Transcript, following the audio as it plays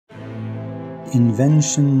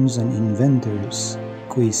Inventions and Inventors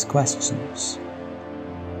quiz questions.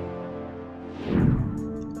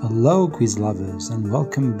 Hello quiz lovers, and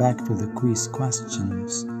welcome back to the quiz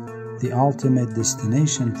questions, the ultimate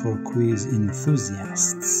destination for quiz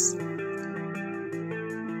enthusiasts.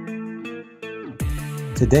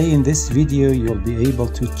 Today in this video you'll be able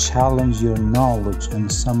to challenge your knowledge on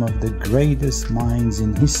some of the greatest minds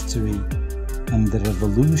in history and the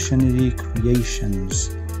revolutionary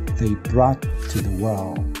creations they brought to the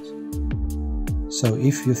world. So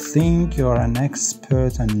if you think you're an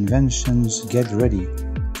expert on inventions, get ready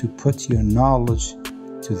to put your knowledge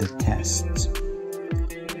to the test.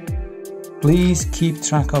 Please keep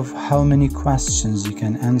track of how many questions you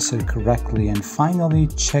can answer correctly, and finally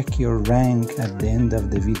check your rank at the end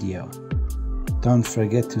of the video. Don't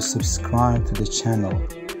forget to subscribe to the channel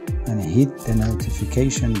and hit the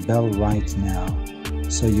notification bell right now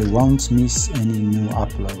so you won't miss any new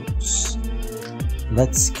uploads.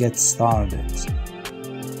 Let's get started.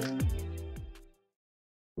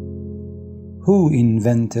 Who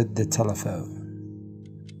invented the telephone?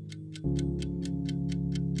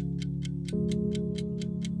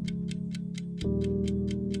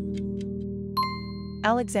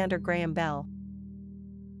 Alexander Graham Bell.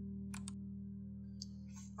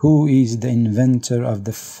 Who is the inventor of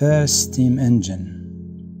the first steam engine?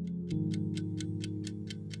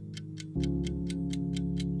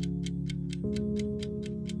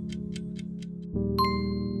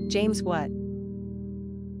 James Watt.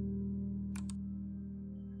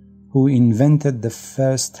 Who invented the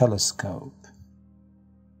first telescope?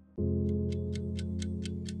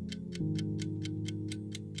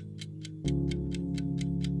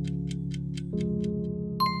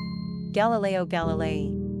 Galileo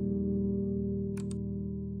Galilei.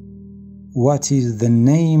 What is the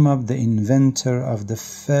name of the inventor of the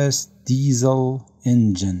first diesel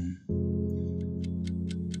engine?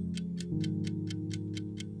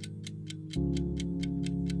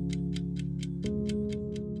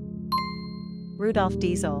 Rudolf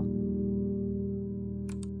Diesel.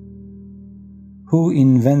 Who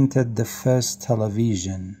invented the first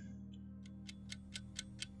television?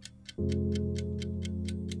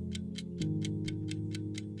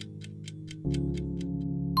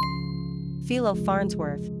 Philo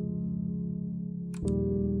Farnsworth.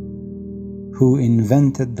 Who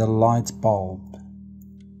invented the light bulb?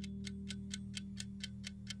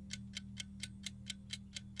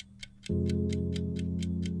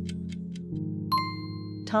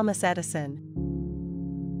 Thomas Edison.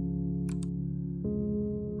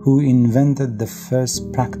 Who invented the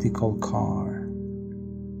first practical car?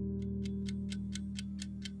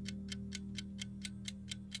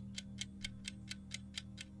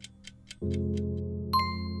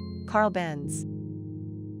 Carl Benz.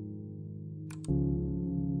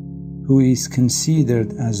 Who is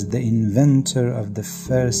considered as the inventor of the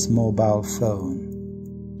first mobile phone?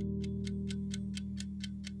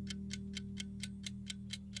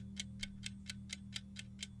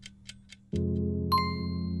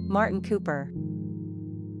 Martin Cooper.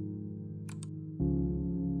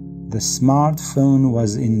 The smartphone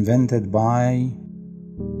was invented by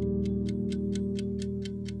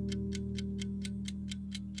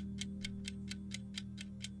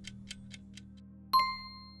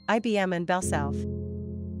IBM and Bell South.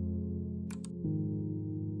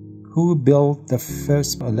 Who built the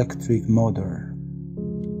first electric motor?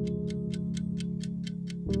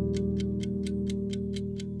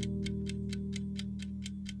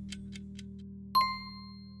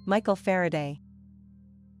 Michael Faraday.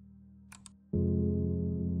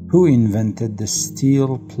 Who invented the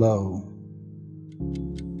steel plow?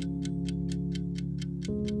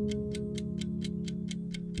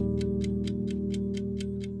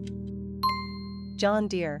 John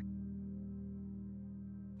Deere.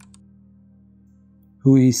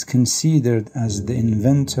 Who is considered as the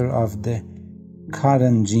inventor of the car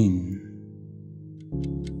engine?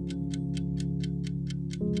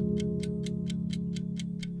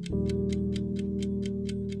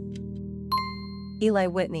 Eli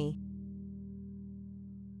Whitney.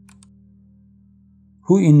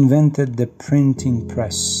 Who invented the printing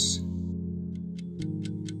press?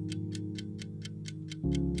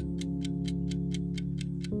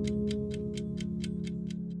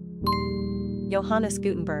 Johannes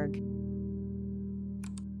Gutenberg.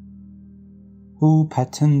 Who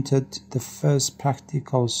patented the first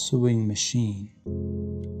practical sewing machine?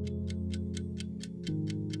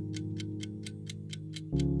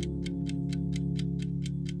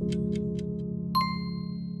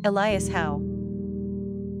 Elias Howe.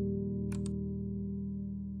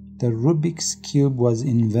 The Rubik's Cube was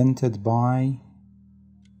invented by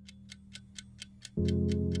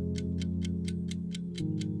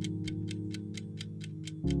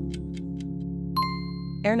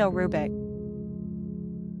Erno Rubik.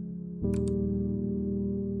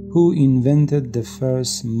 Who invented the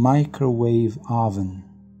first microwave oven?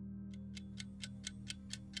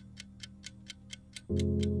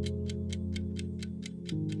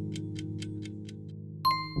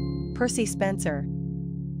 Percy Spencer.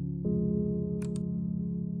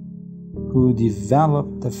 Who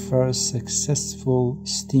developed the first successful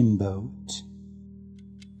steamboat?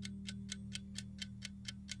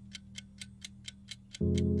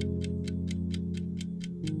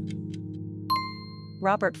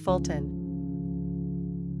 Robert Fulton.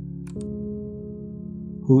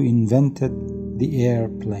 Who invented the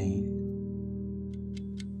airplane?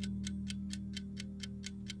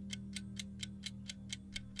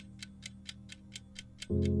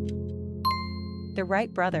 The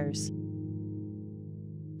Wright brothers.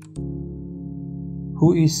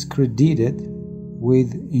 Who is credited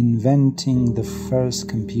with inventing the first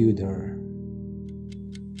computer?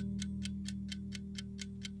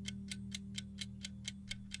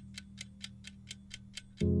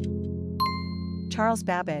 Charles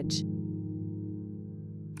Babbage.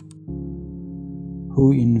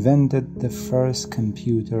 Who invented the first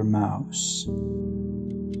computer mouse?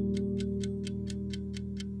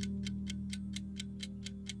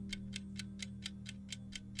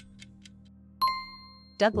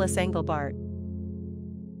 Douglas Engelbart.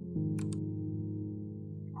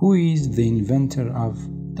 Who is the inventor of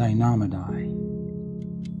dynamite?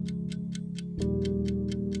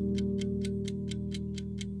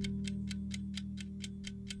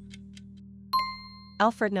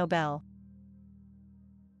 Alfred Nobel.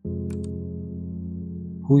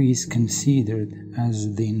 Who is considered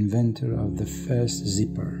as the inventor of the first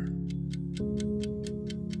zipper?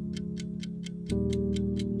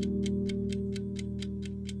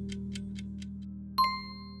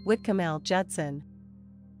 Whitcomb L. Judson.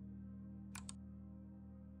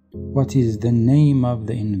 What is the name of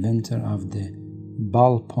the inventor of the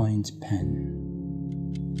ballpoint pen?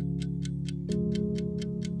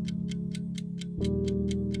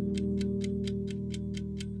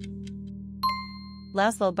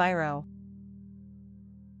 Laszlo Biro.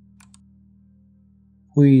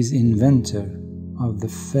 Who is inventor of the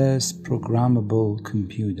first programmable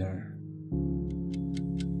computer?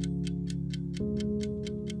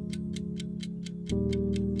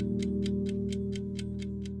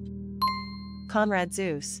 Conrad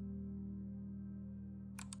Zuse.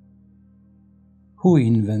 Who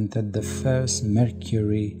invented the first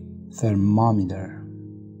mercury thermometer?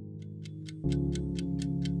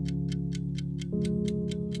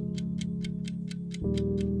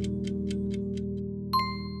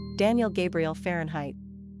 Daniel Gabriel Fahrenheit.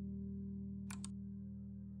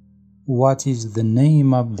 What is the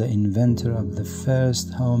name of the inventor of the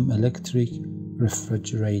first home electric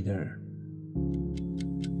refrigerator?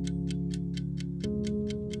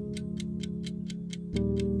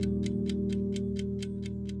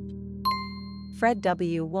 Fred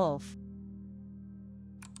W. Wolf.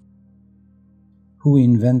 Who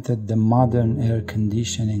invented the modern air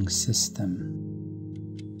conditioning system?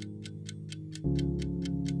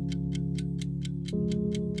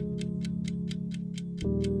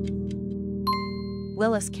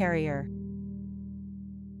 Willis Carrier.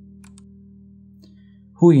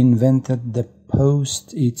 Who invented the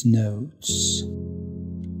post-it notes?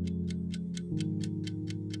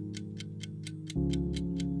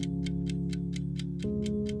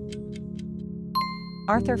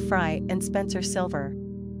 Arthur Fry and Spencer Silver.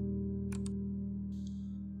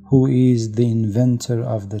 Who is the inventor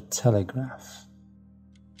of the telegraph?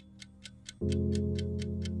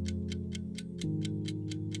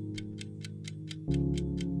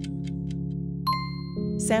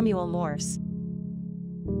 Samuel Morse.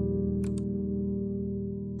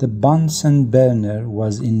 The Bunsen burner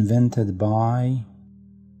was invented by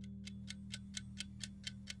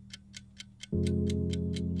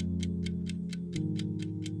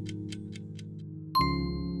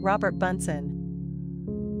Robert Bunsen.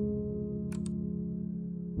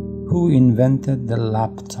 Who invented the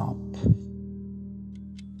laptop?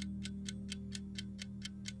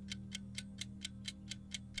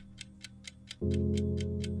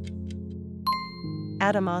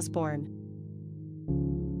 Adam Osborne.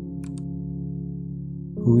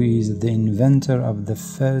 Who is the inventor of the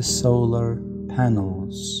first solar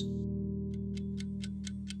panels?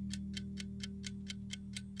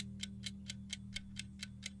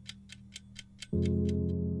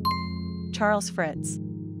 Charles Fritz.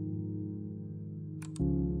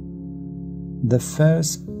 The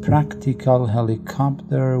first practical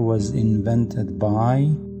helicopter was invented by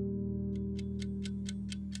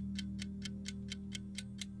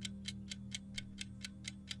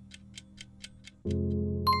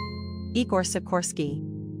Igor Sikorsky.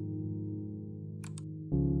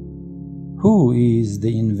 Who is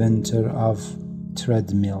the inventor of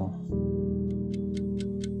treadmill?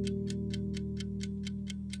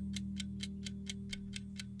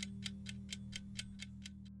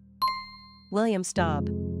 William Staub.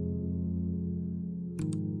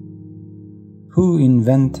 Who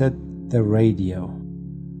invented the radio?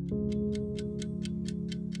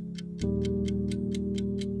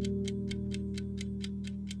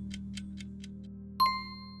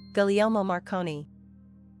 Guglielmo Marconi.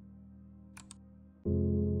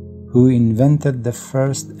 Who invented the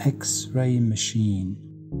first X-ray machine?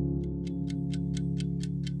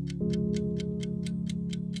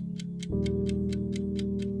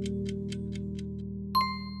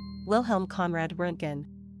 Wilhelm Conrad Röntgen.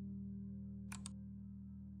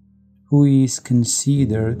 Who is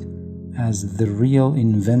considered as the real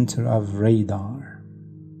inventor of radar?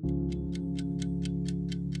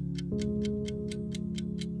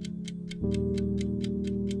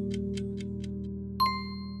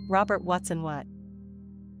 Robert Watson Watt.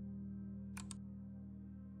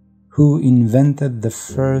 Who invented the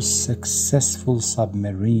first successful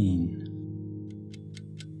submarine?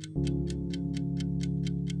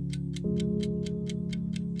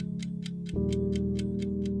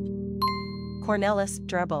 Cornelis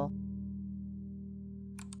Drebbel.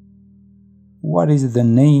 What is the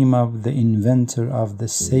name of the inventor of the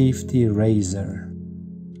safety razor?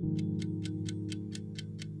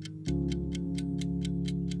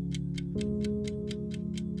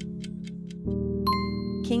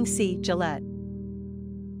 King C. Gillette.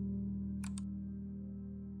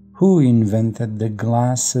 Who invented the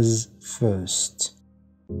glasses first?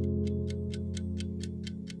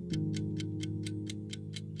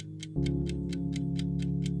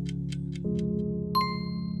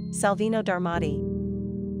 Salvino Darmati.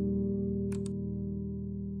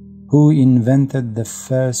 Who invented the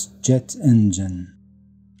first jet engine?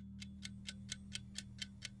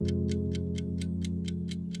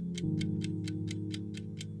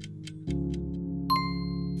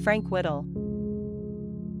 Frank Whittle.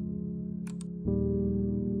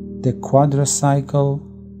 The quadricycle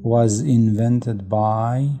was invented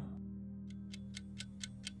by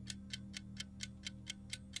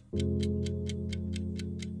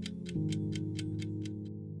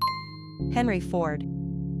Henry Ford.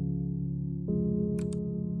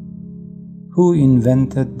 Who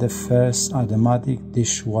invented the first automatic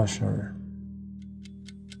dishwasher?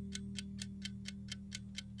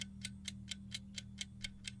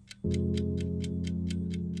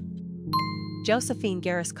 Josephine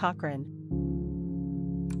Garris Cochran.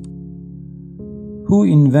 Who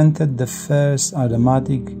invented the first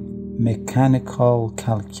automatic mechanical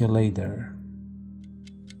calculator?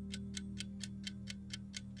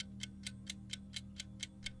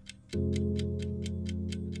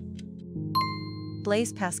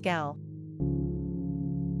 Blaise Pascal.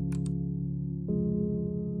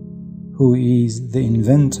 Who is the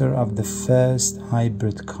inventor of the first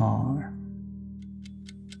hybrid car?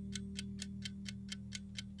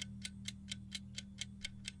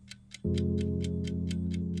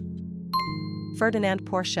 Ferdinand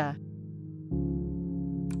Porsche.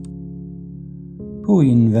 Who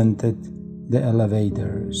invented the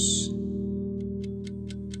elevators?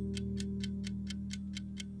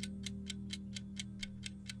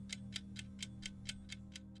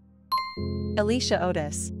 Alicia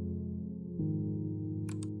Otis.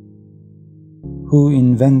 Who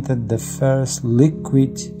invented the first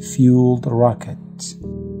liquid-fueled rocket?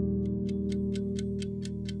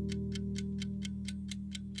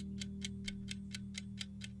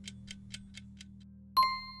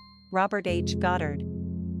 Robert H. Goddard.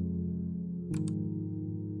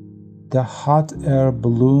 The hot air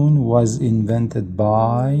balloon was invented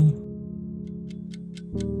by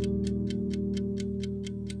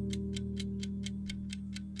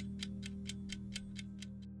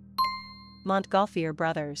Montgolfier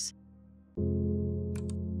Brothers.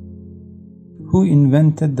 Who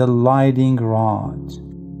invented the lighting rod? – – – – – – – – –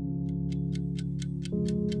 – – – –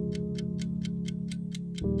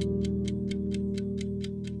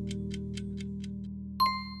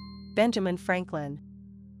 – – – – – – – – –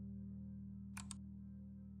 – – – – – – – – – – – – – – – – – – – – – – – – – – – – – – – – – – – – – – – – – – – – – – – – – – – – – – – – – – – – – – – – – – – – – – – – – – – – – – – – – – – – – – – – – – – – –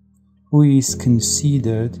 – – – Who is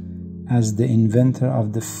considered as the inventor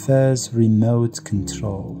of the first remote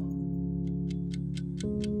control?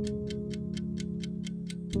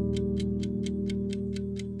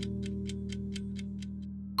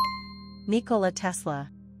 Nikola Tesla.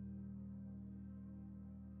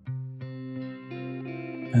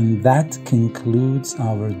 And that concludes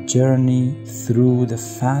our journey through the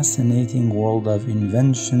fascinating world of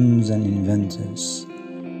inventions and inventors.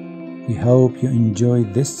 We hope you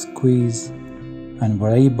enjoyed this quiz and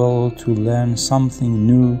were able to learn something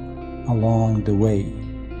new along the way.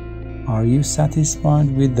 Are you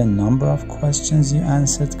satisfied with the number of questions you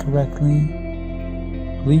answered correctly?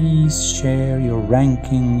 Please share your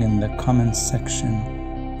ranking in the comment section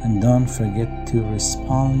and don't forget to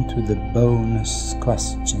respond to the bonus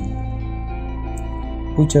question.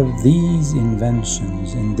 Which of these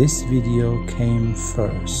inventions in this video came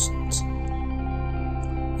first?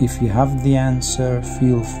 If you have the answer,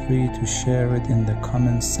 feel free to share it in the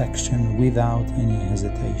comment section without any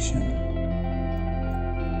hesitation.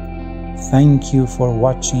 Thank you for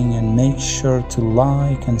watching, and make sure to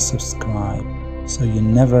like and subscribe so you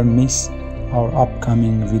never miss our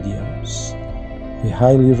upcoming videos. We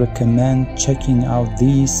highly recommend checking out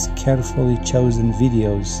these carefully chosen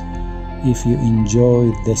videos if you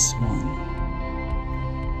enjoyed this one.